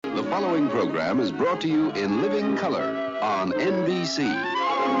following program is brought to you in living color on NBC.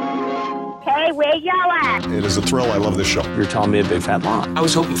 Hey, where y'all at? It is a thrill. I love this show. You're telling me a big fat lie. I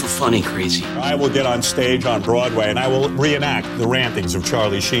was hoping for funny crazy. I will get on stage on Broadway and I will reenact the rantings of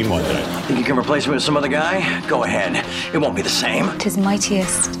Charlie Sheen one day. Think you can replace me with some other guy? Go ahead. It won't be the same. 'Tis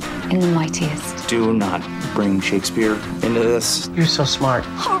mightiest in the mightiest. Do not bring Shakespeare into this. You're so smart.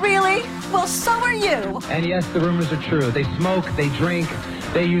 Oh, really? Well, so are you. And yes, the rumors are true. They smoke, they drink,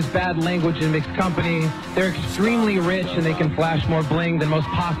 they use bad language in mixed company. They're extremely rich and they can flash more bling than most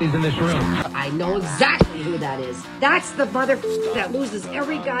posses in this room. I know exactly who that is. That's the mother that loses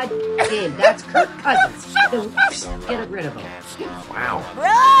every game. That's Kirk Cousins. Get rid of him. Wow.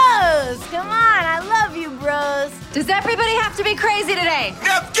 Bros, come on. I love you, bros. Does everybody have to be crazy today?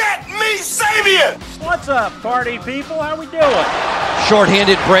 Now get me Sabian! What's up, party people? How we doing?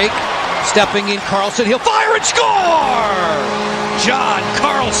 Short-handed break. Stepping in, Carlson. He'll fire and score! John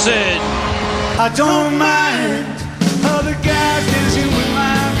Carlson. I don't mind other guys dancing with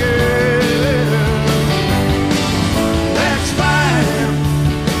my girl. That's fine.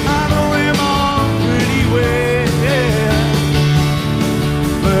 I know him all pretty well.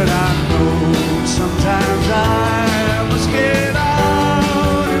 But I know sometimes I must get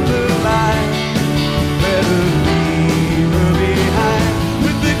out in the light. Better leave her behind.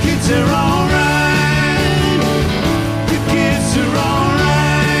 With the kids are alright. The kids are alright.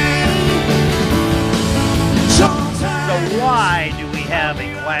 So why do we have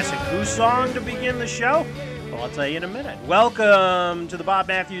a classic Who song to begin the show? Well, I'll tell you in a minute. Welcome to the Bob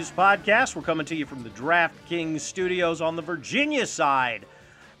Matthews Podcast. We're coming to you from the DraftKings studios on the Virginia side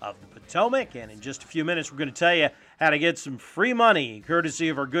of the Potomac. And in just a few minutes, we're going to tell you how to get some free money, courtesy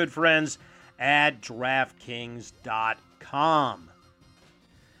of our good friends at DraftKings.com.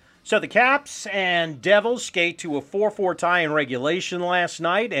 So the Caps and Devils skate to a 4-4 tie in regulation last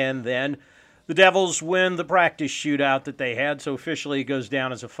night, and then the Devils win the practice shootout that they had, so officially it goes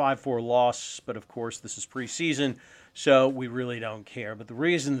down as a 5-4 loss. But, of course, this is preseason, so we really don't care. But the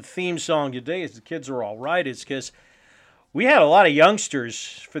reason the theme song today is the kids are all right is because we had a lot of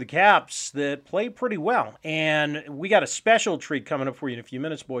youngsters for the Caps that played pretty well. And we got a special treat coming up for you in a few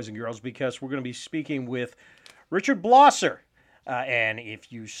minutes, boys and girls, because we're going to be speaking with Richard Blosser. And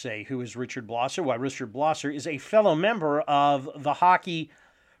if you say, who is Richard Blosser? Why, Richard Blosser is a fellow member of the hockey.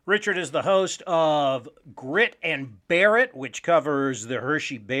 Richard is the host of Grit and Bear It, which covers the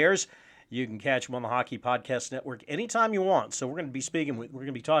Hershey Bears. You can catch him on the Hockey Podcast Network anytime you want. So we're going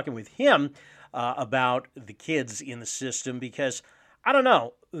to be talking with him about the kids in the system because, I don't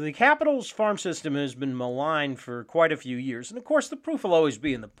know, the Capitals farm system has been maligned for quite a few years. And, of course, the proof will always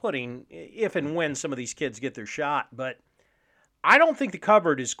be in the pudding if and when some of these kids get their shot. But I don't think the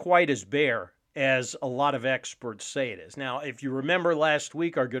cupboard is quite as bare as a lot of experts say it is. Now, if you remember last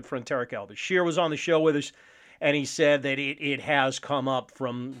week, our good friend Tarek Al-Bashir was on the show with us, and he said that it has come up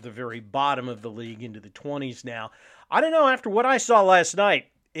from the very bottom of the league into the 20s now. I don't know, after what I saw last night,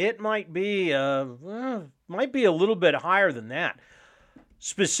 it might be a little bit higher than that.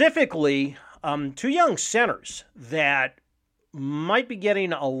 Specifically, two young centers that might be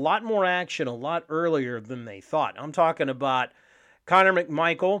getting a lot more action a lot earlier than they thought. I'm talking about Connor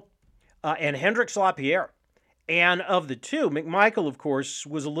McMichael and Hendrix Lapierre. And of the two, McMichael, of course,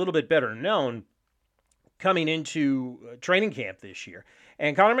 was a little bit better known coming into training camp this year.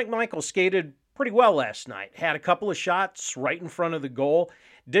 And Connor McMichael skated pretty well last night. Had a couple of shots right in front of the goal.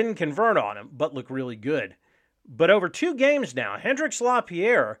 Didn't convert on him, but looked really good. But over 2 games now, Hendrix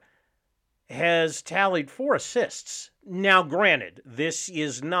Lapierre has tallied 4 assists. Now, granted, this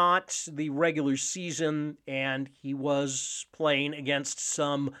is not the regular season, and he was playing against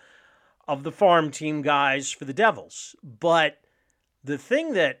some of the farm team guys for the Devils. But the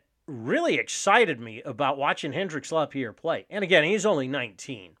thing that really excited me about watching Hendrix Lapierre play, and again, he's only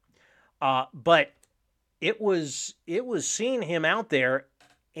 19, but it was seeing him out there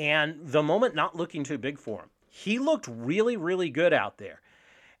and the moment not looking too big for him. He looked really, really good out there.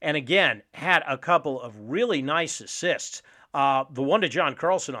 And again, had a couple of really nice assists. The one to John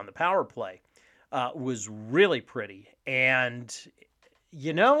Carlson on the power play was really pretty. And,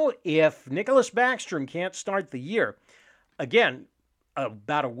 you know, if Nicholas Backstrom can't start the year, again,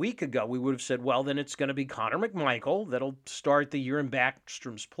 about a week ago, we would have said, well, then it's going to be Connor McMichael that'll start the year in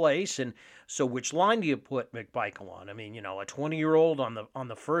Backstrom's place. And so which line do you put McMichael on? I mean, you know, a 20-year-old on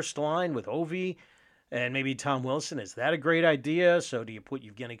the first line with Ovi and maybe Tom Wilson. Is that a great idea? So do you put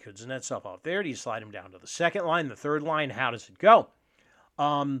Evgeny Kuznetsov out there? Do you slide him down to the second line, the third line? How does it go?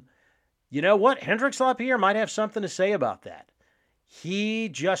 You know what? Hendrix Lapierre might have something to say about that. He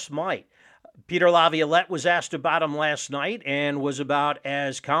just might. Peter Laviolette was asked about him last night and was about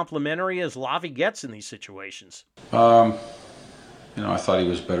as complimentary as Lavi gets in these situations. I thought he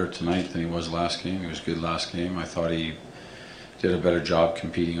was better tonight than he was last game. He was good last game. I thought he did a better job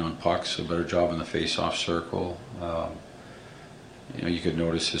competing on pucks, a better job in the face-off circle. You could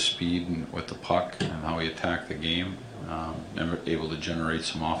notice his speed with the puck and how he attacked the game, and able to generate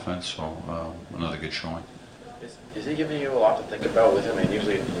some offense. So another good showing. Is he giving you a lot to think about with him? I mean,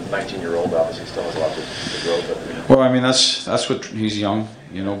 usually a 19-year-old obviously still has a lot to grow. But Well, I mean, that's what he's young,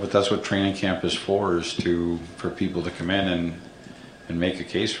 but that's what training camp is for for people to come in and make a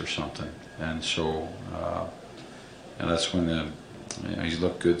case for something. And so, and that's when he's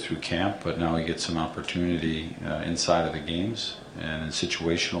looked good through camp, but now he gets an opportunity inside of the games and in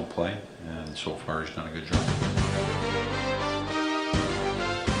situational play. And so far, he's done a good job.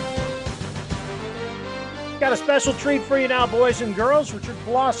 Got a special treat for you now, boys and girls. Richard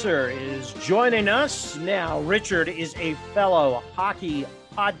Blosser is joining us. Now, Richard is a fellow Hockey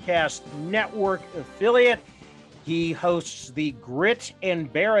Podcast Network affiliate. He hosts the Grit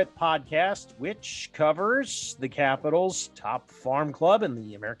and Bear It podcast, which covers the Capitals' top farm club in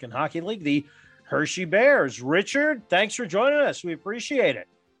the American Hockey League, the Hershey Bears. Richard, thanks for joining us. We appreciate it.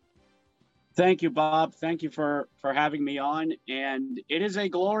 Thank you, Bob. Thank you for having me on. And it is a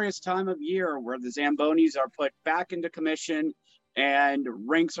glorious time of year where the Zambonis are put back into commission and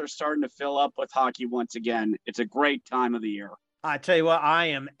rinks are starting to fill up with hockey once again. It's a great time of the year. I tell you what, I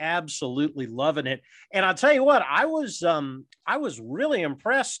am absolutely loving it. And I'll tell you what, I was really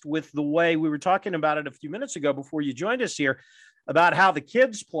impressed with the way we were talking about it a few minutes ago before you joined us here about how the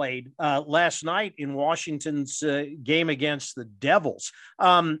kids played last night in Washington's game against the Devils.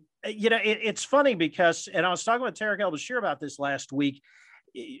 It's funny because, and I was talking with Tarek El-Bashir about this last week,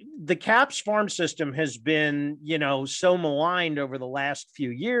 the Caps farm system has been, so maligned over the last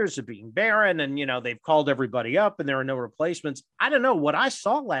few years of being barren, and, they've called everybody up and there are no replacements. I don't know what I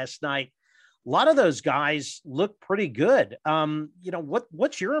saw last night. A lot of those guys look pretty good.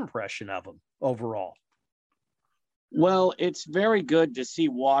 What's your impression of them overall? Well, it's very good to see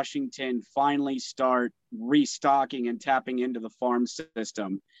Washington finally start restocking and tapping into the farm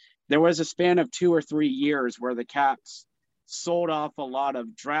system. There was a span of 2 or 3 years where the Caps sold off a lot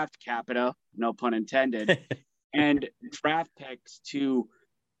of draft capita, no pun intended, and draft picks to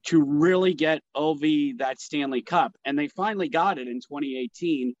really get Ovi that Stanley Cup. And they finally got it in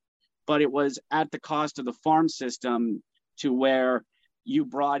 2018, but it was at the cost of the farm system, to where you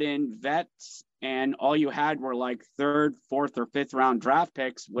brought in vets and all you had were like 3rd, 4th, or 5th round draft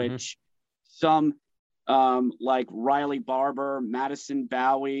picks, which some like Riley Barber, Madison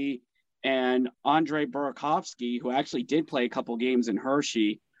Bowie, and Andre Burakovsky, who actually did play a couple games in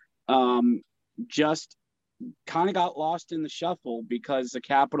Hershey, just kind of got lost in the shuffle because the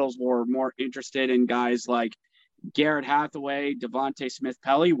Capitals were more interested in guys like Garrett Hathaway, Devontae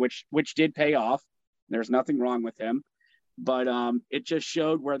Smith-Pelly, which did pay off. There's nothing wrong with him. But it just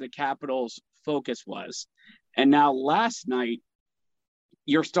showed where the Capitals' focus was. And now last night,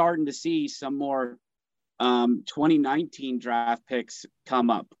 you're starting to see some more 2019 draft picks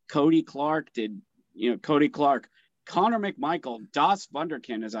come up. Cody Clark, Connor McMichael, Das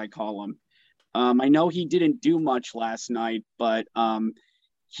Wunderkind, as I call him. I know he didn't do much last night, but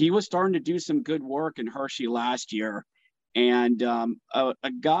he was starting to do some good work in Hershey last year. And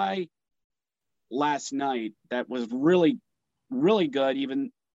a guy last night that was really, really good,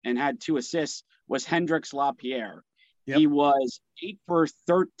 even, and had 2 assists, was Hendrix Lapierre. Yep. He was 8 for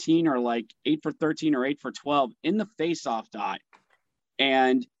 13 or 8 for 12 in the faceoff dot.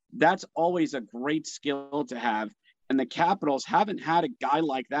 And that's always a great skill to have. And the Capitals haven't had a guy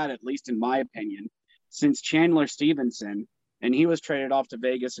like that, at least in my opinion, since Chandler Stevenson. And he was traded off to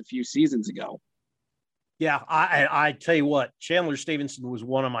Vegas a few seasons ago. Yeah, I tell you what, Chandler Stevenson was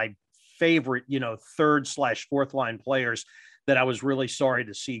one of my favorite, 3rd/4th line players that I was really sorry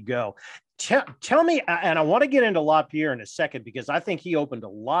to see go. Tell me, and I want to get into Lapierre in a second because I think he opened a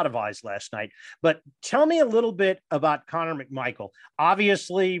lot of eyes last night, but tell me a little bit about Connor McMichael.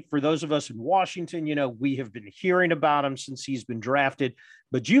 Obviously, for those of us in Washington, we have been hearing about him since he's been drafted,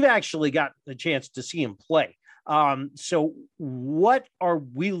 but you've actually got the chance to see him play. So what are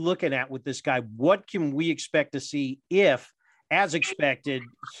we looking at with this guy? What can we expect to see if, as expected,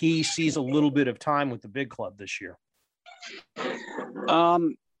 he sees a little bit of time with the big club this year?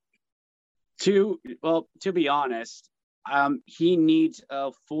 To be honest, he needs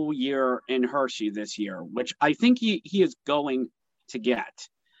a full year in Hershey this year, which I think he is going to get.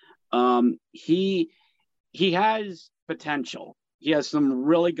 He has potential. He has some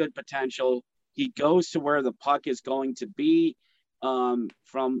really good potential. He goes to where the puck is going to be,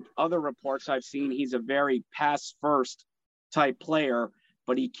 From other reports I've seen, he's a very pass first type player,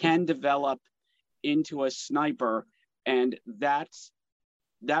 but he can develop into a sniper. And that's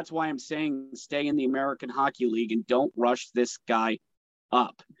why I'm saying stay in the American Hockey League and don't rush this guy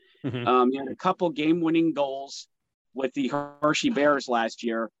up. Mm-hmm. He had a couple game-winning goals with the Hershey Bears last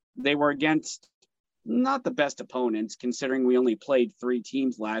year. They were against not the best opponents, considering we only played 3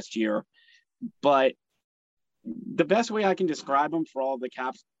 teams last year. But the best way I can describe him for all the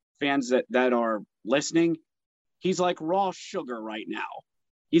Caps fans that are listening, he's like raw sugar right now.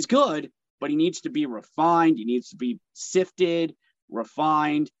 He's good, but he needs to be refined. He needs to be sifted,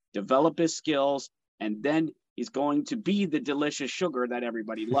 refined, develop his skills, and then he's going to be the delicious sugar that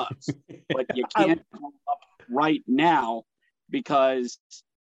everybody loves. But you can't come up right now because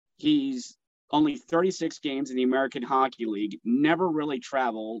he's only 36 games in the American Hockey League, never really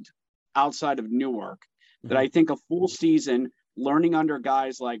traveled outside of Newark. That I think a full season learning under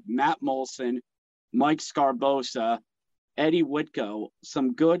guys like Matt Molson, Mike Scarbosa, Eddie Whitko,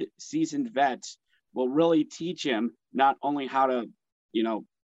 some good seasoned vets will really teach him not only how to,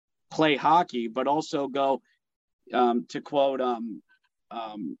 play hockey, but also go, to quote,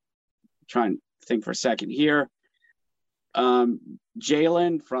 trying to think for a second here,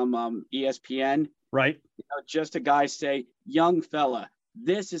 Jalen from ESPN. Right. Just a guy say, young fella,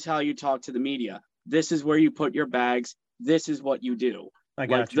 this is how you talk to the media. This is where you put your bags. This is what you do. I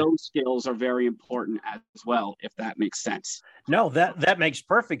got you. Those skills are very important as well, if that makes sense. No, that makes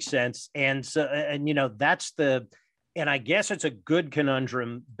perfect sense. And so, that's and I guess it's a good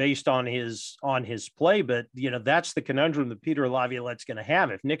conundrum based on his play, but that's the conundrum that Peter Laviolette's going to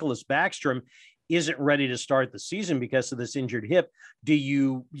have. If Nicholas Backstrom isn't ready to start the season because of this injured hip, do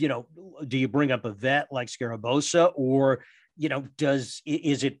you bring up a vet like Scarbosa, or is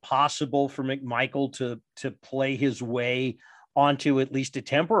it possible for McMichael to play his way onto at least a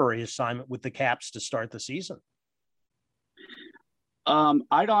temporary assignment with the Caps to start the season?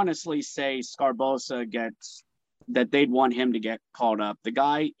 I'd honestly say Scarbosa that they'd want him to get called up. The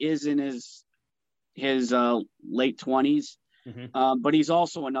guy is in his late 20s, but he's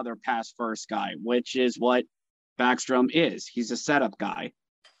also another pass first guy, which is what Backstrom is. He's a setup guy.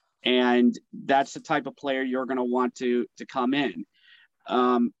 And that's the type of player you're going to want to come in.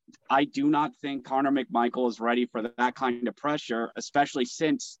 I do not think Connor McMichael is ready for that kind of pressure, especially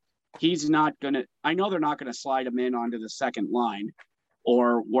since he's not going to – I know they're not going to slide him in onto the second line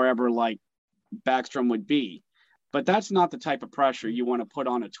or wherever like Backstrom would be. But that's not the type of pressure you want to put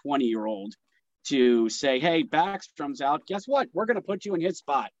on a 20-year-old to say, hey, Backstrom's out. Guess what? We're going to put you in his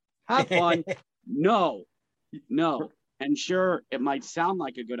spot. Have fun. No. And sure, it might sound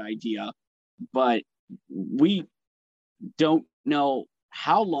like a good idea, but we don't know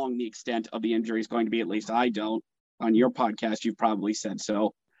how long the extent of the injury is going to be. At least I don't. On your podcast, you've probably said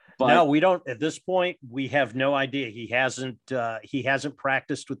so. But no, we don't. At this point, we have no idea. He hasn't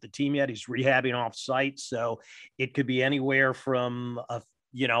practiced with the team yet. He's rehabbing off site, so it could be anywhere from a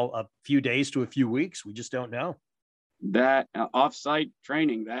few days to a few weeks. We just don't know. That off-site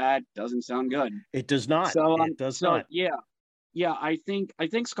training, that doesn't sound good. It does not. It does not. Yeah. I think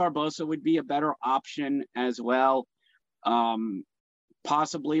Scarbosa would be a better option as well.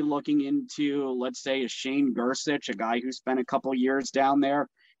 Possibly looking into, let's say, a Shane Gersich, a guy who spent a couple years down there.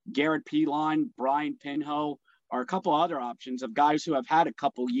 Garrett Pilon, Brian Pinho are a couple other options of guys who have had a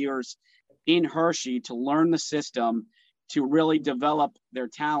couple years in Hershey to learn the system, to really develop their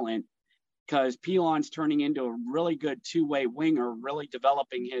talent. Because Pilon's turning into a really good two-way winger, really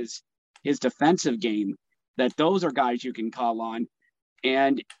developing his defensive game, that those are guys you can call on.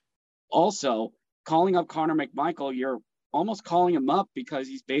 And also calling up Connor McMichael, you're almost calling him up because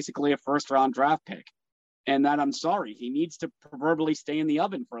he's basically a first-round draft pick. And that, I'm sorry, he needs to proverbially stay in the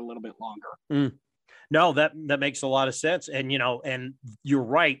oven for a little bit longer. No, that makes a lot of sense. And, and you're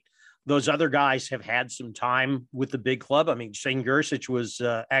right. Those other guys have had some time with the big club. I mean, Shane Gersich was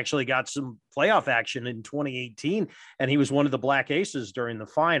actually got some playoff action in 2018, and he was one of the Black Aces during the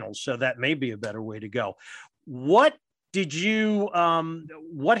finals. So that may be a better way to go. What have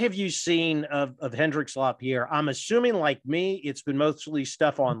you seen of Hendrix Lapierre? I'm assuming, like me, it's been mostly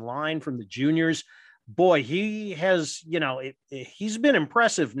stuff online from the juniors. Boy, he has, he's been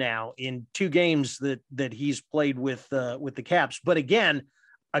impressive now in 2 games that he's played with the Caps. But again,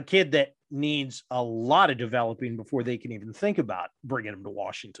 a kid that needs a lot of developing before they can even think about bringing him to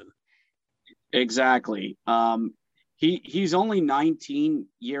Washington. Exactly. He's only 19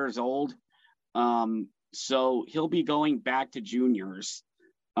 years old. So he'll be going back to juniors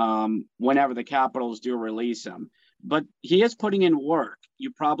whenever the Capitals do release him. But he is putting in work.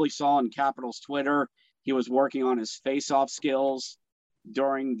 You probably saw on Capitals Twitter, He was working on his face-off skills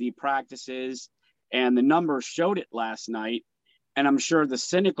during the practices, and the numbers showed it last night. And I'm sure the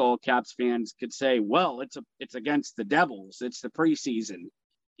cynical Caps fans could say, well, it's against the Devils. It's the preseason.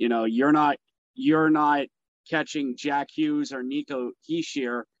 You know, you're not catching Jack Hughes or Nico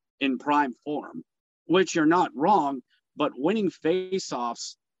Hischier in prime form, which you're not wrong, but winning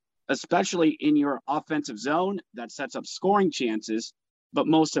face-offs, especially in your offensive zone, that sets up scoring chances. But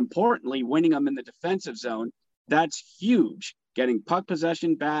most importantly, winning them in the defensive zone, that's huge. Getting puck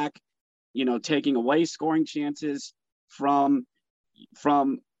possession back, you know, taking away scoring chances from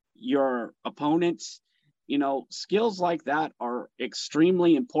your opponents. You know, skills like that are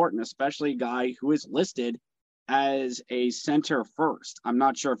extremely important, especially a guy who is listed as a center first. I'm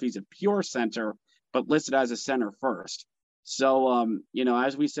not sure if he's a pure center, but listed as a center first. So, you know,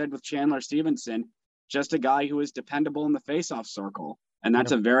 as we said with Chandler Stevenson, just a guy who is dependable in the faceoff circle. And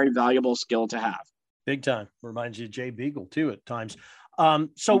that's a very valuable skill to have. Big time. Reminds you of Jay Beagle too at times.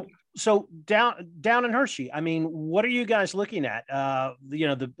 So down in Hershey, I mean, what are you guys looking at? You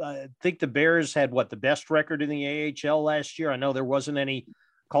know, I think the Bears had the best record in the AHL last year. I know there wasn't any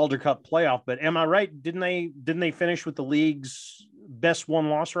Calder Cup playoff, but am I right? Didn't they finish with the league's best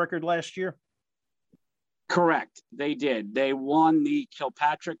win-loss record last year? Correct. They did. They won the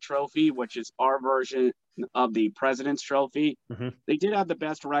Kilpatrick Trophy, which is our version of the President's Trophy. Mm-hmm. They did have the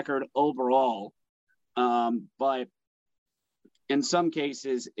best record overall, but in some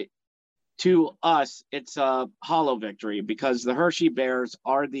cases, to us, it's a hollow victory because the Hershey Bears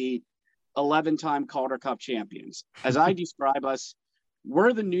are the 11-time Calder Cup champions. As I describe us,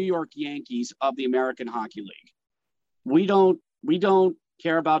 we're the New York Yankees of the American Hockey League. We don't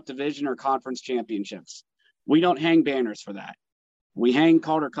care about division or conference championships. We don't hang banners for that. We hang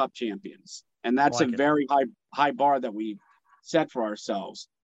Calder Cup champions. And that's very high bar that we set for ourselves.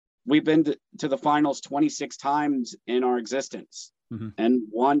 We've been to the finals 26 times in our existence and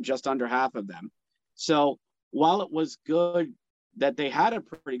won just under half of them. So while it was good that they had a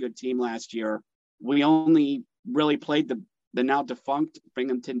pretty good team last year, we only really played the now defunct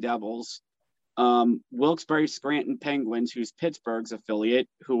Binghamton Devils, Wilkes-Barre Scranton Penguins, who's Pittsburgh's affiliate,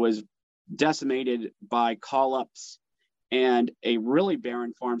 who was decimated by call-ups and a really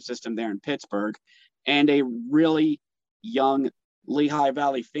barren farm system there in Pittsburgh, and a really young Lehigh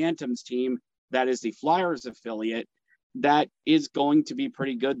Valley Phantoms team that is the Flyers affiliate that is going to be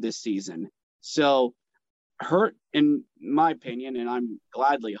pretty good this season. So, in my opinion, and I'm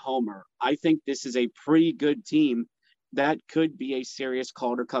gladly a homer, I think this is a pretty good team that could be a serious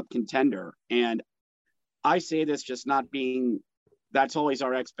Calder Cup contender. And I say this just not being, that's always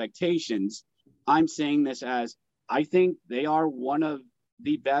our expectations. I'm saying this as I think they are one of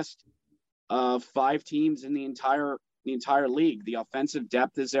the best 5 teams in the entire league. The offensive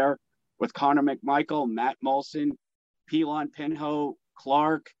depth is there with Connor McMichael, Matt Molson, Pilon Pinho,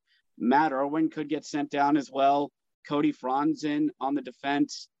 Clark, Matt Irwin could get sent down as well. Cody Franzen on the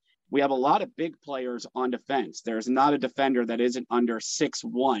defense. We have a lot of big players on defense. There's not a defender that isn't under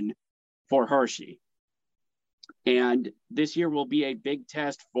 6'1" for Hershey. And this year will be a big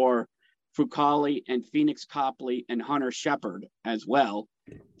test for Fucale and Phoenix Copley and Hunter Shepard as well.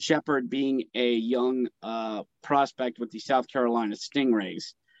 Shepard being a young prospect with the South Carolina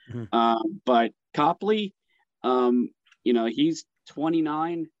Stingrays. But Copley, you know, he's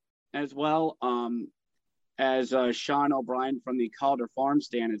 29 as well. As Sean O'Brien from the Calder Farm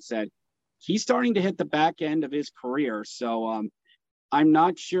stand had said, he's starting to hit the back end of his career. So I'm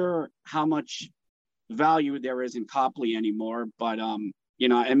not sure how much value there is in Copley anymore, but you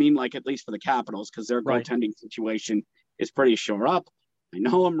know, I mean, like at least for the Capitals, because their goaltending situation is pretty shore up. I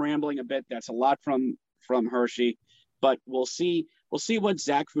know I'm rambling a bit. That's a lot from Hershey, but we'll see what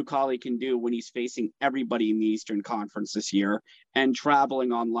Zach Fucale can do when he's facing everybody in the Eastern Conference this year and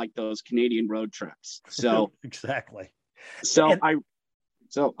traveling on like those Canadian road trips. So exactly. So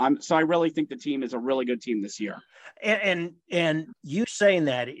I really think the team is a really good team this year. And you saying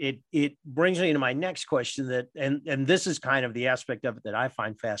that it brings me to my next question that, and this is kind of the aspect of it that I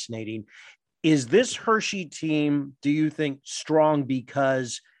find fascinating. Is this Hershey team, do you think, strong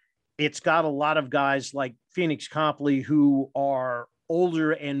because it's got a lot of guys like Phoenix Copley who are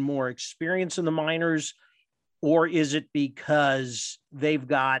older and more experienced in the minors, or is it because they've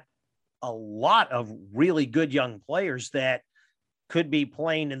got a lot of really good young players that could be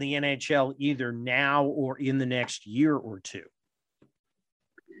playing in the NHL either now or in the next year or two?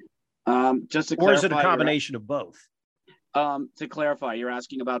 Just to clarify, or is it a combination of both? To clarify, you're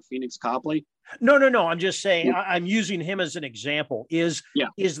asking about Phoenix Copley? No. I'm just saying, I'm using him as an example. Is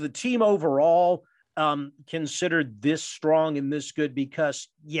the team overall considered this strong and this good because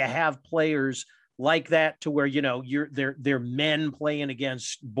you have players like that to where, they're men playing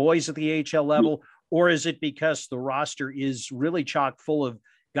against boys at the AHL level? Or is it because the roster is really chock full of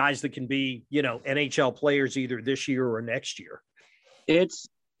guys that can be, NHL players either this year or next year?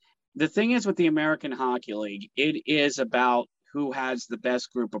 The thing is with the American Hockey League, it is about who has the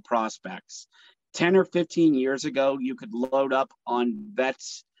best group of prospects. 10 or 15 years ago, you could load up on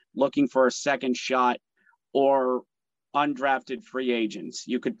vets looking for a second shot or undrafted free agents.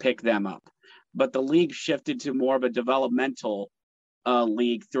 You could pick them up. But the league shifted to more of a developmental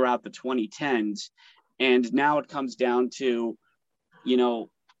league throughout the 2010s. And now it comes down to,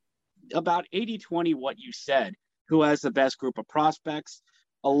 about 80-20 what you said, who has the best group of prospects,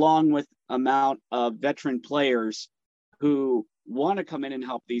 along with amount of veteran players who want to come in and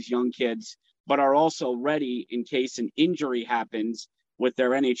help these young kids, but are also ready in case an injury happens with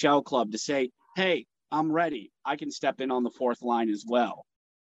their NHL club to say, hey, I'm ready. I can step in on the fourth line as well.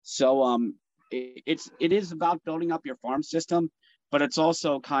 So it is about building up your farm system, but it's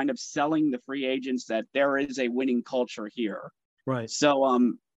also kind of selling the free agents that there is a winning culture here. Right.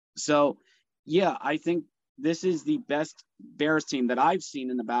 So yeah, I think this is the best Bears team that I've seen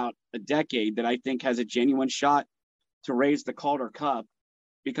in about a decade that I think has a genuine shot to raise the Calder Cup,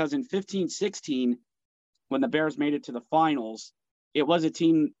 because in 15-16, when the Bears made it to the finals, it was a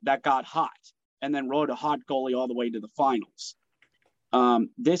team that got hot and then rode a hot goalie all the way to the finals.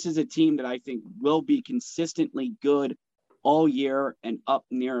 This is a team that I think will be consistently good all year and up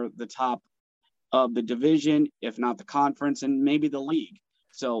near the top of the division, if not the conference, and maybe the league.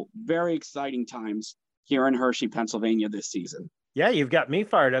 So very exciting times here in Hershey, Pennsylvania this season. Yeah, you've got me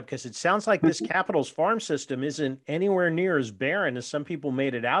fired up because it sounds like this Capitals farm system isn't anywhere near as barren as some people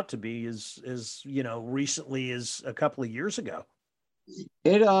made it out to be as recently as a couple of years ago.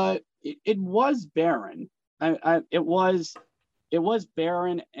 It was barren. It was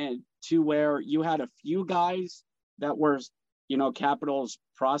barren, and to where you had a few guys that were, Capitals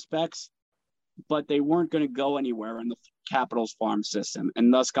prospects, but they weren't going to go anywhere in the Capitals farm system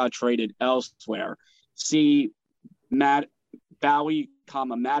and thus got traded elsewhere. See Matt Bowie,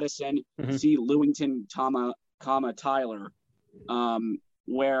 Madison, see Lewington, Tyler,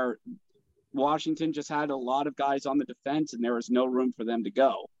 where Washington just had a lot of guys on the defense and there was no room for them to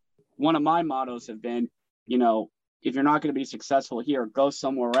go. One of my mottos have been, if you're not going to be successful here, go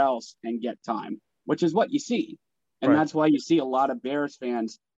somewhere else and get time, which is what you see. And That's why you see a lot of Bears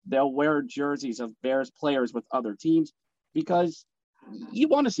fans, they'll wear jerseys of Bears players with other teams because you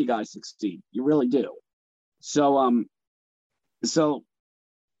want to see guys succeed. You really do. So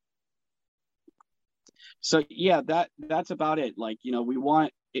yeah, that's about it. Like,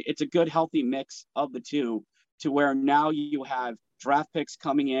 it's a good, healthy mix of the two to where now you have draft picks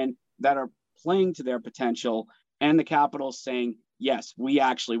coming in that are playing to their potential and the Capitals saying, yes, we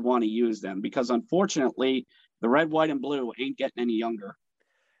actually want to use them, because unfortunately the red, white, and blue ain't getting any younger.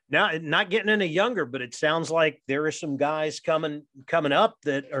 Now, not getting any younger, but it sounds like there are some guys coming up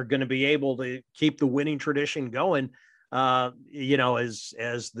that are going to be able to keep the winning tradition going,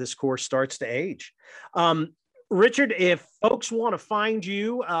 as this course starts to age. Richard, if folks want to find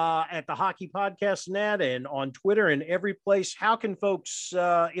you at the Hockey Podcast Net and on Twitter and every place, how can folks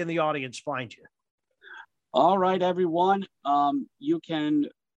in the audience find you? All right, everyone. You can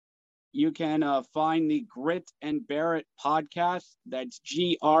find the Grit and Barrett podcast. That's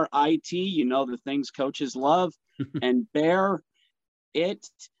GRIT. The things coaches love, and bear it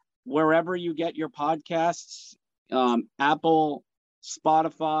wherever you get your podcasts. Apple,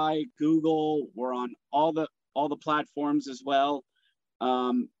 Spotify, Google. We're on all the platforms as well.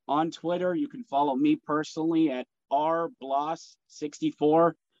 On Twitter, you can follow me personally at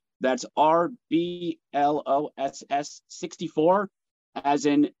rbloss64. That's RBLOSS 64, as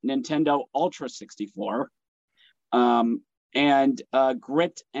in Nintendo Ultra 64. And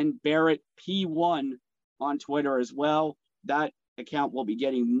Grit and Barrett P1 on Twitter as well. That account will be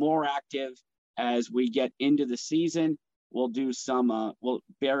getting more active as we get into the season. We'll do some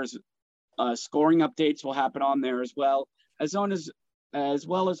Bears scoring updates will happen on there as well as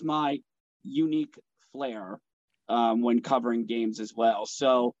my unique flair when covering games as well.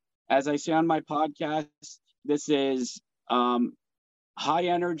 So as I say on my podcast, this is high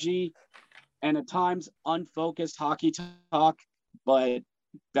energy and at times unfocused hockey talk, but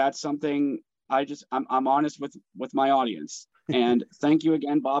that's something I'm honest with my audience. And thank you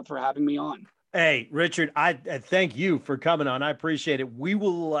again, Bob, for having me on. Hey, Richard, I thank you for coming on. I appreciate it. We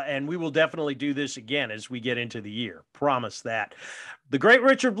will definitely do this again as we get into the year. Promise that. The great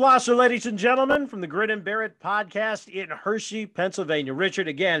Richard Blosser, ladies and gentlemen, from the Grit and Barrett podcast in Hershey, Pennsylvania. Richard,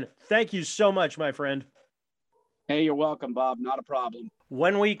 again, thank you so much, my friend. Hey, you're welcome, Bob. Not a problem.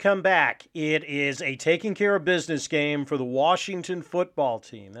 When we come back, it is a taking care of business game for the Washington football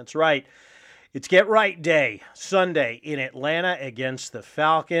team. That's right. It's Get Right Day, Sunday in Atlanta against the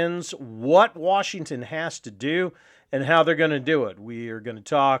Falcons. What Washington has to do and how they're going to do it. We are going to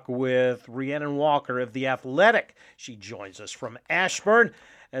talk with Rhiannon Walker of The Athletic. She joins us from Ashburn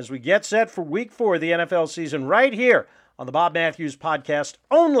as we get set for Week 4 of the NFL season right here on the Bob Matthews Podcast,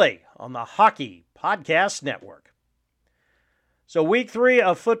 only on the Hockey Podcast Network. So Week 3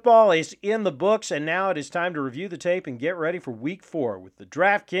 of football is in the books, and now it is time to review the tape and get ready for Week 4 with the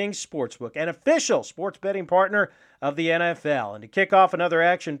DraftKings Sportsbook, an official sports betting partner of the NFL. And to kick off another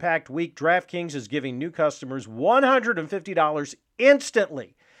action-packed week, DraftKings is giving new customers $150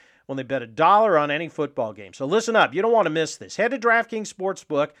 instantly when they bet $1 on any football game. So listen up. You don't want to miss this. Head to DraftKings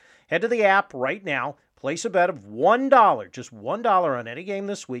Sportsbook. Head to the app right now. Place a bet of $1, just $1 on any game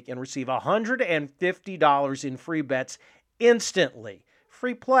this week, and receive $150 in free bets instantly.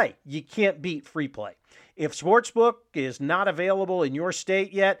 Free play. You can't beat free play. If Sportsbook is not available in your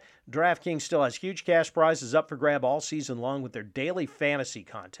state yet, DraftKings still has huge cash prizes up for grab all season long with their daily fantasy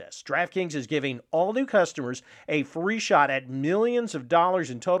contests. DraftKings is giving all new customers a free shot at millions of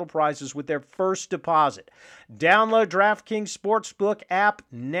dollars in total prizes with their first deposit. Download DraftKings Sportsbook app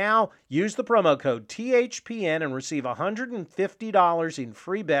now. Use the promo code THPN and receive $150 in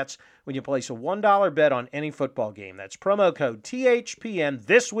free bets when you place a $1 bet on any football game. That's promo code THPN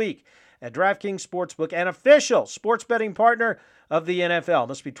this week at DraftKings Sportsbook, an official sports betting partner of the NFL.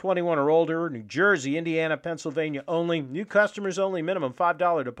 Must be 21 or older. New Jersey, Indiana, Pennsylvania only. New customers only. Minimum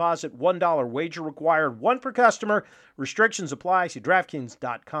 $5 deposit, $1 wager required. One per customer. Restrictions apply. See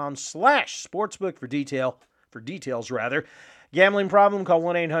DraftKings.com/sportsbook for details. Gambling problem? Call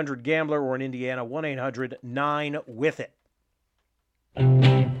 1-800-GAMBLER or in Indiana 1-800-9-WITH-IT.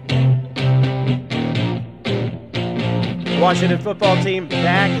 Washington football team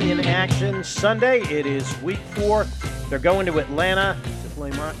back in action Sunday. It is Week 4. They're going to Atlanta to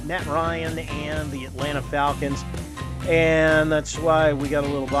play Matt Ryan and the Atlanta Falcons. And that's why we got a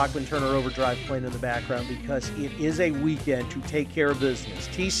little Bachman Turner Overdrive playing in the background, because it is a weekend to take care of business.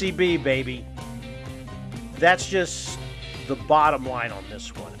 TCB, baby. That's just the bottom line on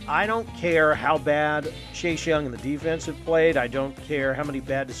this one. I don't care how bad Chase Young and the defense have played. I don't care how many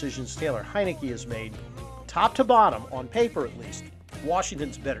bad decisions Taylor Heineke has made. Top to bottom, on paper at least,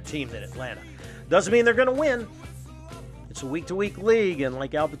 Washington's a better team than Atlanta. Doesn't mean they're going to win. It's a week-to-week league, and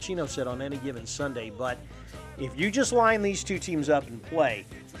like Al Pacino said, on any given Sunday. But if you just line these two teams up and play,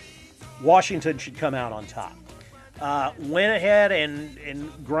 Washington should come out on top. Went ahead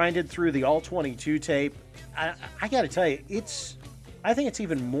and grinded through the All-22 tape. I got to tell you, I think it's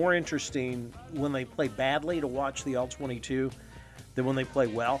even more interesting when they play badly to watch the All-22 than when they play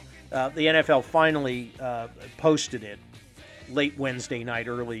well. The NFL finally posted it late Wednesday night,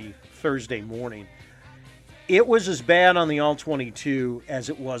 early Thursday morning. It was as bad on the All-22 as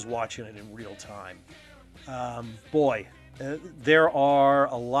it was watching it in real time. There are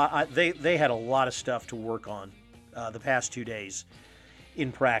a lot. They had a lot of stuff to work on the past 2 days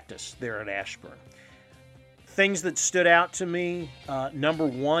in practice there at Ashburn. Things that stood out to me, number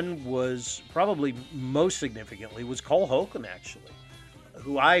one was probably most significantly was Cole Holcomb, actually,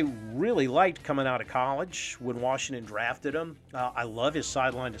 who I really liked coming out of college when Washington drafted him. I love his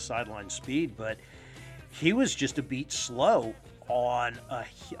sideline-to-sideline speed, but he was just a beat slow on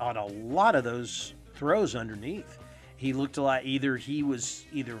a lot of those throws underneath. He looked a lot, he was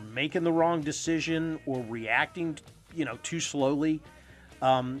either making the wrong decision or reacting, too slowly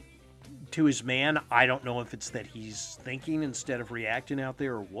to his man. I don't know if it's that he's thinking instead of reacting out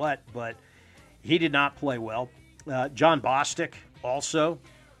there or what, but he did not play well. John Bostic also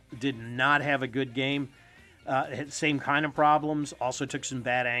did not have a good game. Had same kind of problems. Also took some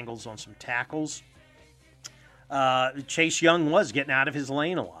bad angles on some tackles. Chase Young was getting out of his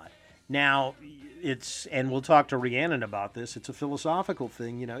lane a lot. Now, and we'll talk to Rhiannon about this, it's a philosophical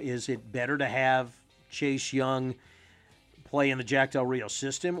thing. Is it better to have Chase Young play in the Jack Del Rio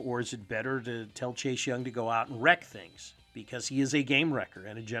system, or is it better to tell Chase Young to go out and wreck things? Because he is a game wrecker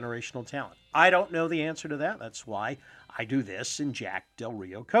and a generational talent. I don't know the answer to that. That's why I do this and Jack Del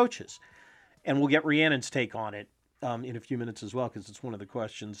Rio coaches. And we'll get Rhiannon's take on it in a few minutes as well, because it's one of the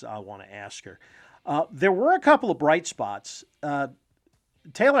questions I want to ask her. There were a couple of bright spots.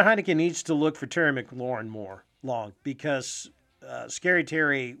 Taylor Heineke needs to look for Terry McLaurin more long, because Scary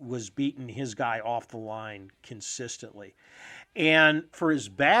Terry was beating his guy off the line consistently. And for as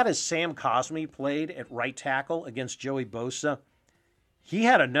bad as Sam Cosmi played at right tackle against Joey Bosa, he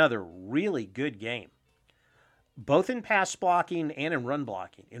had another really good game. both in pass blocking and in run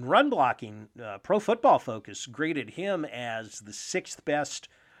blocking. In run blocking, Pro Football Focus graded him as the 6th best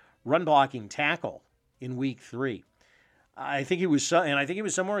run blocking tackle in Week 3. I think he was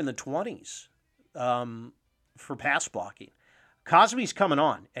somewhere in the 20s for pass blocking. Cosby's coming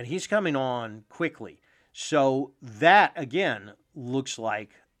on, and he's coming on quickly. So that, again, looks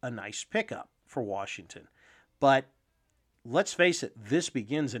like a nice pickup for Washington. But let's face it, this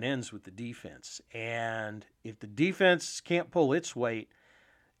begins and ends with the defense. And if the defense can't pull its weight,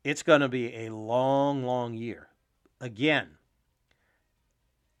 it's going to be a long, long year. Again,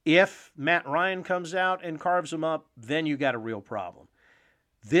 if Matt Ryan comes out and carves them up, then you got a real problem.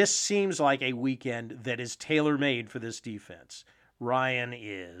 This seems like a weekend that is tailor-made for this defense. Ryan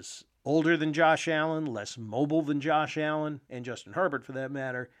is older than Josh Allen, less mobile than Josh Allen, and Justin Herbert for that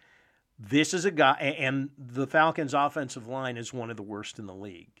matter. This is a guy, and the Falcons' offensive line is one of the worst in the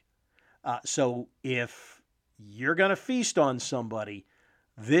league. So if you're going to feast on somebody,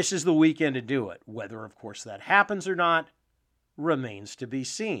 this is the weekend to do it. Whether, of course, that happens or not remains to be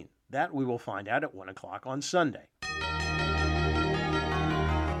seen. That we will find out at 1 o'clock on Sunday.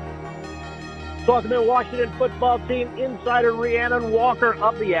 Talking to Washington football team insider Rhiannon Walker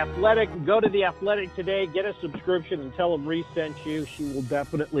of The Athletic. Go to The Athletic today, get a subscription, and tell them Rhi sent you. She will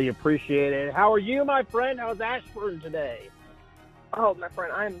definitely appreciate it. How are you, my friend? How's Ashburn today? Oh, my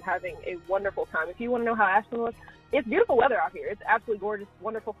friend, I'm having a wonderful time. If you want to know how Ashburn was, it's beautiful weather out here. It's absolutely gorgeous,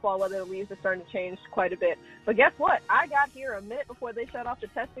 wonderful fall weather. The leaves are starting to change quite a bit. But guess what? I got here a minute before they shut off the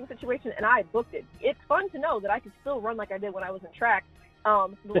testing situation, and I booked it. It's fun to know that I can still run like I did when I was in track. A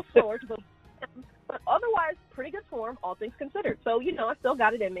little slower, but otherwise, pretty good form, all things considered. So, I still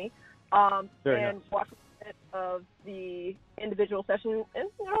got it in me. And watched a bit of the individual session, and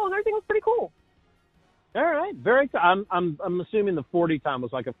everything was pretty cool. All right, very. I'm assuming the 40 time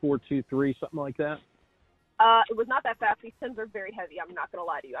was like a 4.23, something like that. It was not that fast. These Tims are very heavy. I'm not going to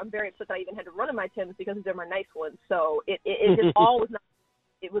lie to you. I'm very upset that I even had to run in my Tims because these are my nice ones. So it just all was not.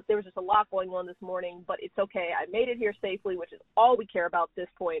 There was just a lot going on this morning, but it's okay. I made it here safely, which is all we care about at this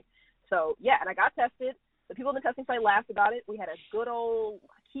point. So, yeah, and I got tested. The people in the testing site laughed about it. We had a good old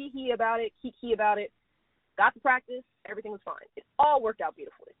kiki about it. Got to practice. Everything was fine. It all worked out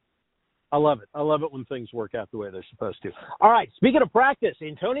beautifully. I love it. I love it when things work out the way they're supposed to. All right, speaking of practice,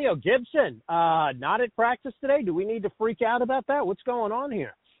 Antonio Gibson, not at practice today. Do we need to freak out about that? What's going on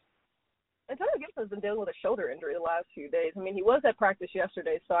here? Antonio Gibson's been dealing with a shoulder injury the last few days. I mean, he was at practice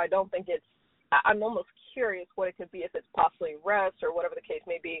yesterday, so I don't think I'm almost curious what it could be, if it's possibly rest or whatever the case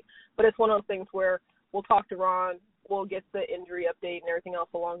may be. But it's one of those things where we'll talk to Ron, we'll get the injury update and everything else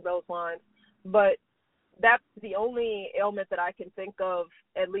along those lines. But that's the only ailment that I can think of,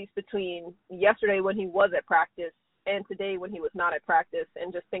 at least between yesterday when he was at practice and today when he was not at practice,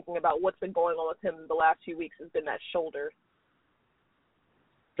 and just thinking about what's been going on with him the last few weeks has been that shoulder.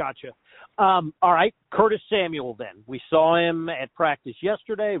 Gotcha. All right, Curtis Samuel then. We saw him at practice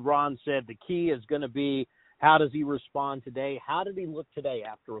yesterday. Ron said the key is going to be how does he respond today. How did he look today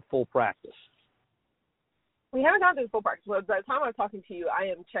after a full practice? We haven't gone through the full practice. By the time I'm talking to you, I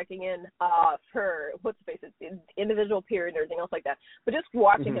am checking in for, individual period and everything else like that. But just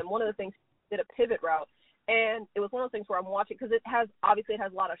watching him, one of the things, he did a pivot route. And it was one of those things where I'm watching, because it has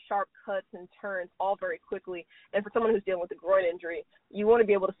a lot of sharp cuts and turns all very quickly. And for someone who's dealing with a groin injury, you want to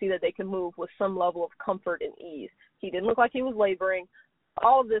be able to see that they can move with some level of comfort and ease. He didn't look like he was laboring.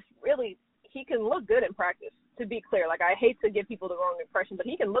 All of this, really, he can look good in practice, to be clear. Like, I hate to give people the wrong impression, but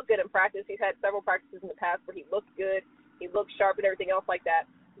he can look good in practice. He's had several practices in the past where he looked good, he looked sharp and everything else like that.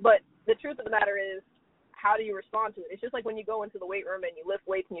 But the truth of the matter is, how do you respond to it? It's just like when you go into the weight room and you lift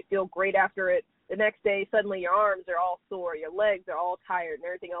weights and you feel great after it. The next day, suddenly your arms are all sore, your legs are all tired and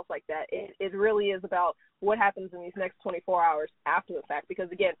everything else like that. It really is about what happens in these next 24 hours after the fact,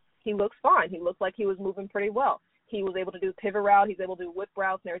 because, again, he looks fine. He looked like he was moving pretty well. He was able to do pivot route. He's able to do whip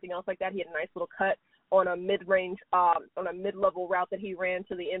routes and everything else like that. He had a nice little cut on a mid-range, on a mid-level route that he ran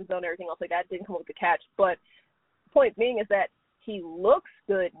to the end zone and everything else like that. Didn't come up with the catch. But the point being is that he looks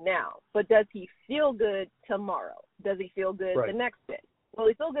good now, but does he feel good tomorrow? Does he feel good the next day? Will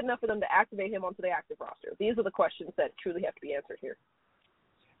he feel good enough for them to activate him onto the active roster? These are the questions that truly have to be answered here.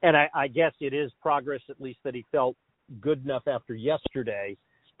 And I guess it is progress, at least, that he felt good enough after yesterday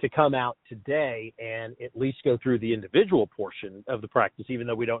to come out today and at least go through the individual portion of the practice, even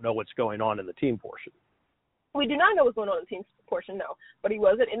though we don't know what's going on in the team portion. We do not know what's going on in the team portion, no. But he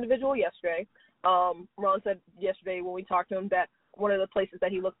was at individual yesterday. Ron said yesterday when we talked to him that one of the places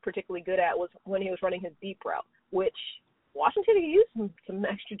that he looked particularly good at was when he was running his deep route, which Washington could use some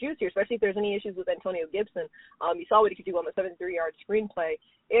extra juice here, especially if there's any issues with Antonio Gibson. You saw what he could do on the 73-yard screenplay.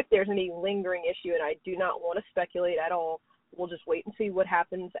 If there's any lingering issue, and I do not want to speculate at all, we'll just wait and see what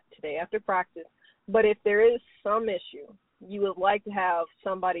happens today after practice. But if there is some issue, you would like to have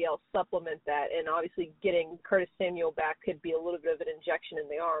somebody else supplement that, and obviously getting Curtis Samuel back could be a little bit of an injection in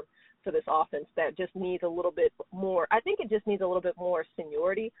the arm for this offense that just needs a little bit more. I think it just needs a little bit more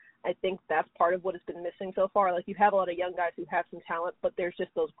seniority. I think that's part of what has been missing so far. Like, you have a lot of young guys who have some talent, but there's just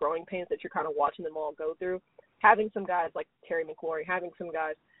those growing pains that you're kind of watching them all go through. Having some guys like Terry McLaurin, having some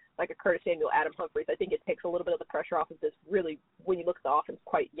guys like a Curtis Samuel, Adam Humphries, I think it takes a little bit of the pressure off of this really, when you look at the offense,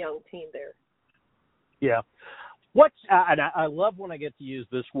 quite young team there. Yeah. And I love when I get to use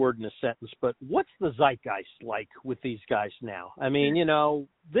this word in a sentence, but what's the zeitgeist like with these guys now? I mean, you know,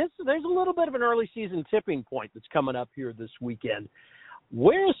 there's a little bit of an early season tipping point that's coming up here this weekend.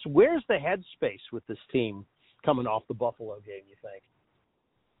 Where's the headspace with this team coming off the Buffalo game, you think?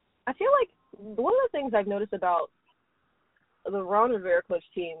 I feel like one of the things I've noticed about the Ron Rivera coach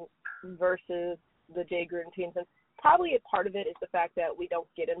team versus the Jay Gruden teams, and probably a part of it is the fact that we don't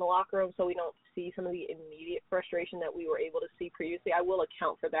get in the locker room, so we don't see some of the immediate frustration that we were able to see previously. I will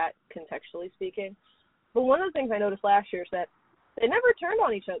account for that, contextually speaking. But one of the things I noticed last year is that they never turned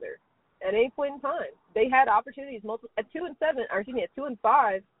on each other at any point in time. They had opportunities at 2 and 7, or excuse me, at 2 and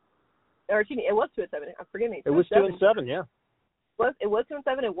 5, or excuse me, it was 2 and 7. Forgive me. It was 2 and 7, yeah. It was 2 and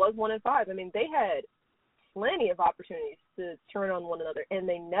 7. It was 1 and 5. I mean, they had plenty of opportunities to turn on one another, and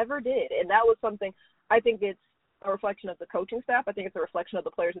they never did. And that was something, I think it's a reflection of the coaching staff. I think it's a reflection of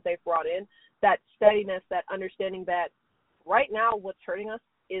the players that they've brought in, that steadiness, that understanding that right now what's hurting us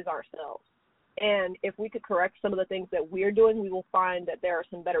is ourselves. And if we could correct some of the things that we're doing, we will find that there are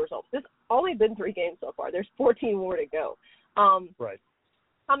some better results. This only been 3 games so far. There's 14 more to go. Right.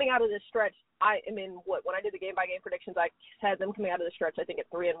 Coming out of this stretch, when I did the game-by-game predictions, I had them coming out of the stretch, I think, at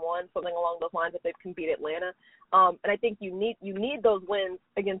 3-1, something along those lines, if they can beat Atlanta. And I think you need those wins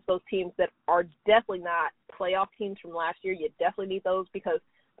against those teams that are definitely not playoff teams from last year. You definitely need those, because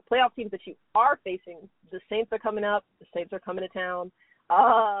the playoff teams that you are facing, the Saints are coming up, the Saints are coming to town.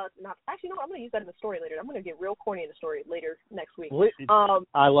 Actually, no, I'm going to use that in the story later. I'm going to get real corny in the story later next week.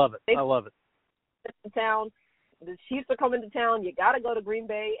 I love it. I love it. Town. The Chiefs are coming to town. You got to go to Green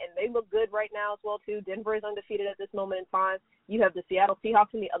Bay, and they look good right now as well, too. Denver is undefeated at this moment in time. You have the Seattle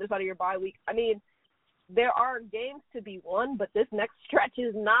Seahawks on the other side of your bye week. I mean, there are games to be won, but this next stretch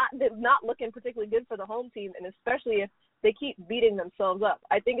is not looking particularly good for the home team, and especially if they keep beating themselves up.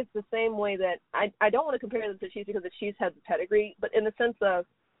 I think it's the same way that I don't want to compare them to the Chiefs because the Chiefs have the pedigree, but in the sense of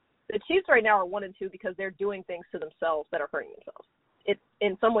the Chiefs right now are 1 and 2 because they're doing things to themselves that are hurting themselves. It's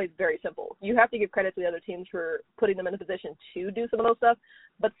in some ways very simple. You have to give credit to the other teams for putting them in a position to do some of those stuff,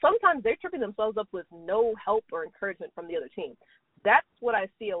 but sometimes they're tripping themselves up with no help or encouragement from the other team. That's what I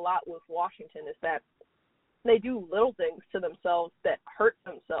see a lot with Washington, is that they do little things to themselves that hurt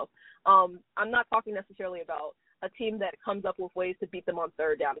themselves. I'm not talking necessarily about a team that comes up with ways to beat them on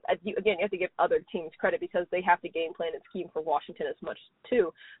third down. Again, you have to give other teams credit because they have to game plan and scheme for Washington as much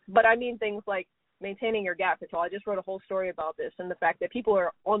too. But I mean things like maintaining your gap control. I just wrote a whole story about this and the fact that people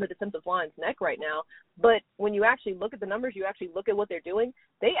are on the defensive line's neck right now. But when you actually look at the numbers, you actually look at what they're doing,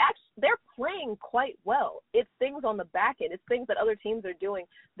 they're playing quite well. It's things on the back end. It's things that other teams are doing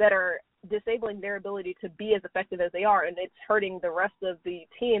that are disabling their ability to be as effective as they are, and it's hurting the rest of the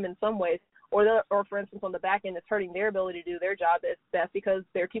team in some ways. Or for instance, on the back end, it's hurting their ability to do their job as best because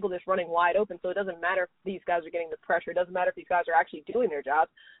there are people just running wide open. So it doesn't matter if these guys are getting the pressure. It doesn't matter if these guys are actually doing their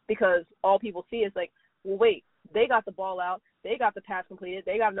jobs, because all people see is like, well, wait, they got the ball out. They got the pass completed.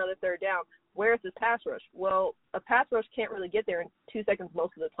 They got another third down. Where's this pass rush? Well, a pass rush can't really get there in 2 seconds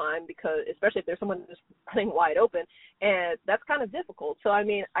most of the time, because especially if there's someone just running wide open, and that's kind of difficult. So, I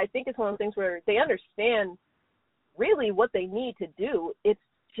mean, I think it's one of those things where they understand really what they need to do. It's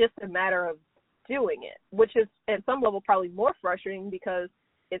just a matter of doing it, which is at some level probably more frustrating, because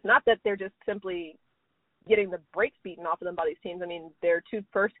it's not that they're just simply getting the brakes beaten off of them by these teams. I mean, their 2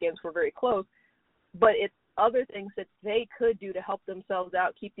 first games were very close, but it's other things that they could do to help themselves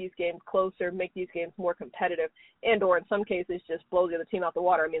out, keep these games closer, make these games more competitive, and or in some cases just blow the other team out the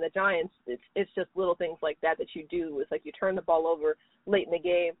water. I mean, the Giants, it's just little things like that you do. It's like you turn the ball over late in the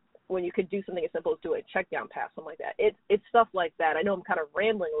game when you could do something as simple as do a check down pass, something like that. It's stuff like that. I know I'm kind of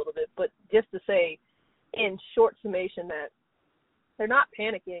rambling a little bit, but just to say in short summation that they're not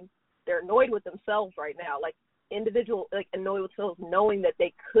panicking. They're annoyed with themselves right now, annoyed with themselves, knowing that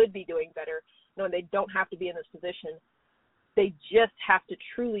they could be doing better, knowing they don't have to be in this position. They just have to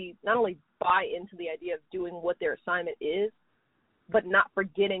truly not only buy into the idea of doing what their assignment is, but not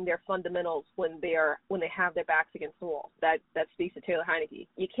forgetting their fundamentals when they have their backs against the wall. That speaks to Taylor Heineke.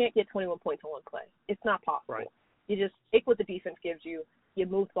 You can't get 21 points on one play. It's not possible. Right. You just take what the defense gives you. You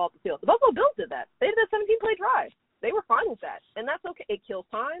move the ball up the field. The Buffalo Bills did that. They did a 17-play drive. They were fine with that, and that's okay. It kills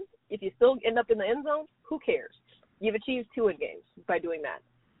time. If you still end up in the end zone, who cares? You've achieved 2 win games by doing that.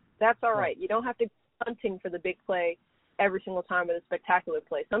 That's all right. You don't have to go hunting for the big play every single time with a spectacular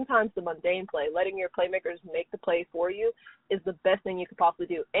play. Sometimes the mundane play, letting your playmakers make the play for you, is the best thing you could possibly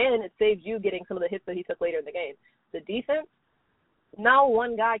do, and it saves you getting some of the hits that he took later in the game. The defense, now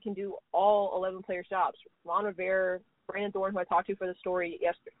one guy can do all 11 players' jobs. Ron Rivera, Brandon Thorn, who I talked to for the story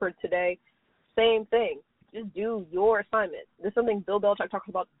for today, same thing. Just do your assignment. This is something Bill Belichick talks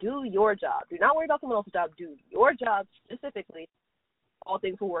about. Do your job. Do not worry about someone else's job. Do your job specifically. All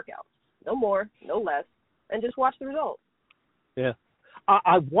things will work out. No more, no less, and just watch the results. Yeah.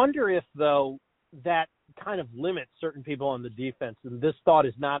 I wonder if, though, that kind of limits certain people on the defense. And this thought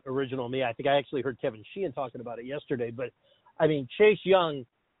is not original to me. I think I actually heard Kevin Sheehan talking about it yesterday. But, I mean, Chase Young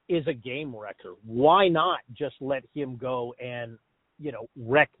is a game wrecker. Why not just let him go and,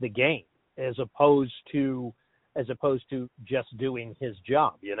 wreck the game as opposed to just doing his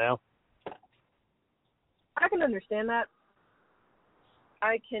job, I can understand that. How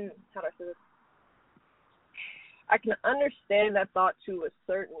do I say this? I can understand that thought to a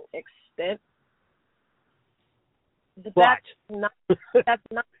certain extent. But that's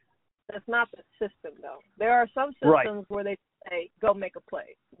not the system, though. There are some systems where they say, go make a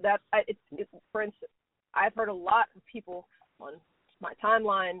play. For instance, I've heard a lot of people on my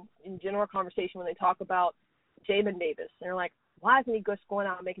timeline in general conversation when they talk about Jamin Davis. And they're like, why isn't he just going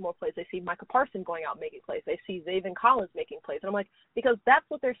out and making more plays? They see Micah Parsons going out and making plays. They see Zaven Collins making plays. And I'm like, because that's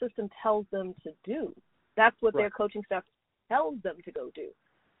what their system tells them to do. That's what their coaching staff tells them to go do.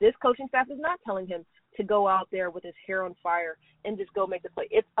 This coaching staff is not telling him to go out there with his hair on fire and just go make the play.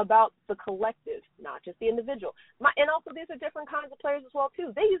 It's about the collective, not just the individual. And also, these are different kinds of players as well,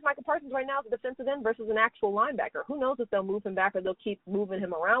 too. They use Micah Parsons right now as a defensive end versus an actual linebacker. Who knows if they'll move him back or they'll keep moving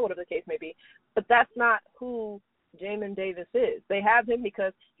him around, whatever the case may be. But that's not who Jamin Davis is. They have him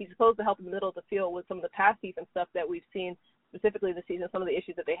because he's supposed to help in the middle of the field with some of the pass defense stuff that we've seen specifically this season, some of the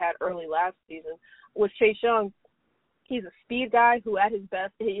issues that they had early last season. With Chase Young, he's a speed guy who at his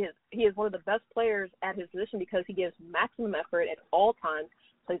best, he is one of the best players at his position because he gives maximum effort at all times,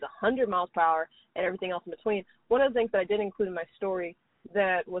 plays 100 miles per hour and everything else in between. One of the things that I did include in my story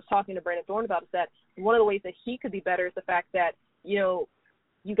that was talking to Brandon Thorn about is that one of the ways that he could be better is the fact that,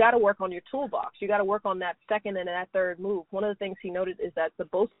 you got to work on your toolbox. You got to work on that second and that third move. One of the things he noted is that the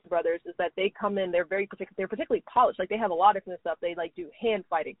Bosa brothers is that they come in, they're particularly polished. Like, they have a lot of different stuff. They do hand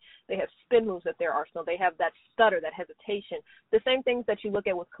fighting. They have spin moves at their arsenal. They have that stutter, that hesitation. The same things that you look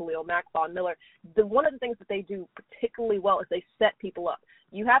at with Khalil Mack, Von Miller. One of the things that they do particularly well is they set people up.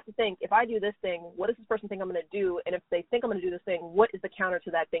 You have to think, if I do this thing, what does this person think I'm going to do? And if they think I'm going to do this thing, what is the counter to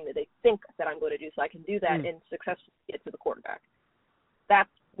that thing that they think that I'm going to do so I can do that and successfully get to the quarterback? That's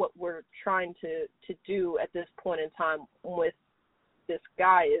what we're trying to do at this point in time with this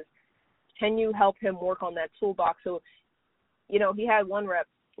guy is, can you help him work on that toolbox? So, he had one rep.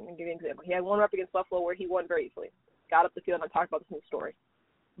 Let me give you an example. He had one rep against Buffalo where he won very easily. Got up the field, and I talked about this in the story.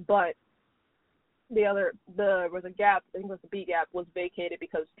 But there was a gap, I think it was the B gap, was vacated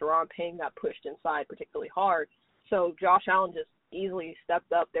because Daron Payne got pushed inside particularly hard. So Josh Allen just easily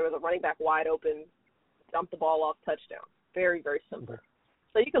stepped up. There was a running back wide open, dumped the ball off, touchdown. Very, very simple.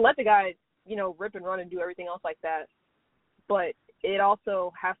 So you can let the guy, rip and run and do everything else like that, but it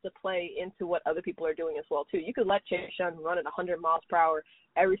also has to play into what other people are doing as well, too. You could let Chase Young run at 100 miles per hour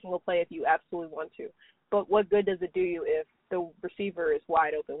every single play if you absolutely want to, but what good does it do you if the receiver is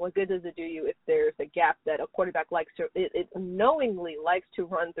wide open? What good does it do you if there's a gap that a quarterback it knowingly likes to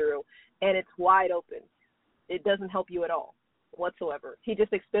run through and it's wide open? It doesn't help you at all whatsoever. He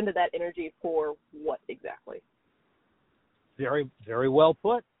just expended that energy for what exactly? Very, very well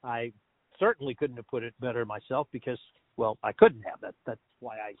put. I certainly couldn't have put it better myself because, I couldn't have. That's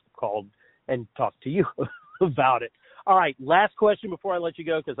why I called and talked to you about it. All right, last question before I let you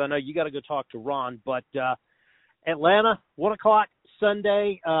go because I know you got to go talk to Ron. But Atlanta, 1 o'clock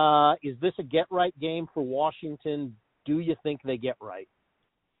Sunday. Is this a get-right game for Washington? Do you think they get right?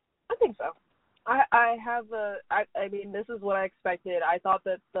 I think so. I mean, this is what I expected. I thought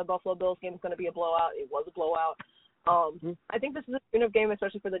that the Buffalo Bills game was going to be a blowout. It was a blowout. I think this is a tune-up game,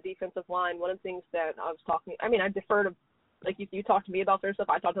 especially for the defensive line. One of the things that I defer to, like, you talk to me about certain stuff.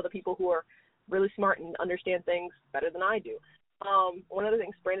 I talk to the people who are really smart and understand things better than I do. One of the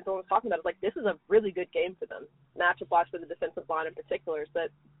things Brandon Thorn was talking about is, like, this is a really good game for them. Matchup-wise for the defensive line in particular is that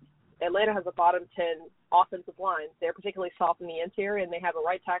Atlanta has a bottom 10 offensive line. They're particularly soft in the interior, and they have a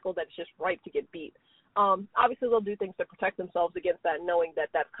right tackle that's just ripe to get beat. Obviously, they'll do things to protect themselves against that, knowing that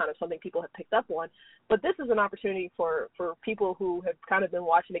that's kind of something people have picked up on. But this is an opportunity for people who have kind of been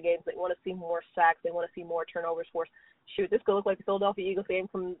watching the games. They want to see more sacks. They want to see more turnovers forced. Shoot, this could look like the Philadelphia Eagles game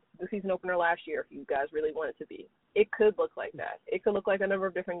from the season opener last year, if you guys really want it to be. It could look like that. It could look like a number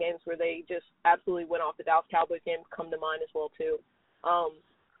of different games where they just absolutely went off. The Dallas Cowboys game come to mind as well, too.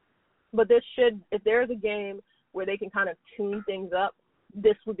 But this should, if there's a game where they can kind of tune things up,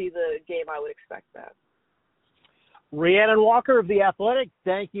 this would be the game I would expect that. Rhiannon Walker of The Athletic,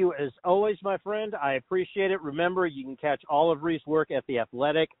 thank you as always, my friend. I appreciate it. Remember, you can catch all of Rhee's work at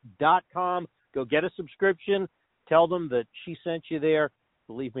theathletic.com. Go get a subscription. Tell them that she sent you there.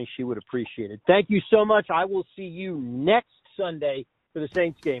 Believe me, she would appreciate it. Thank you so much. I will see you next Sunday for the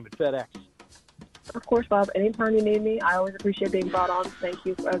Saints game at FedEx. Of course, Bob. Anytime you need me, I always appreciate being brought on. Thank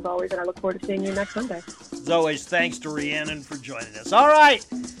you, as always, and I look forward to seeing you next Sunday. As always, thanks to Rhiannon for joining us. All right.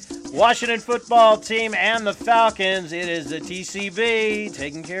 Washington football team and the Falcons. It is the TCB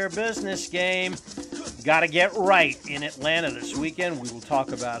taking care of business game. Got to get right in Atlanta this weekend. We will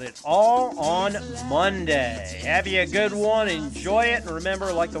talk about it all on Monday. Have you a good one. Enjoy it. And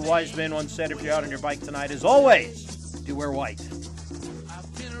remember, like the wise man once said, if you're out on your bike tonight, as always, do wear white.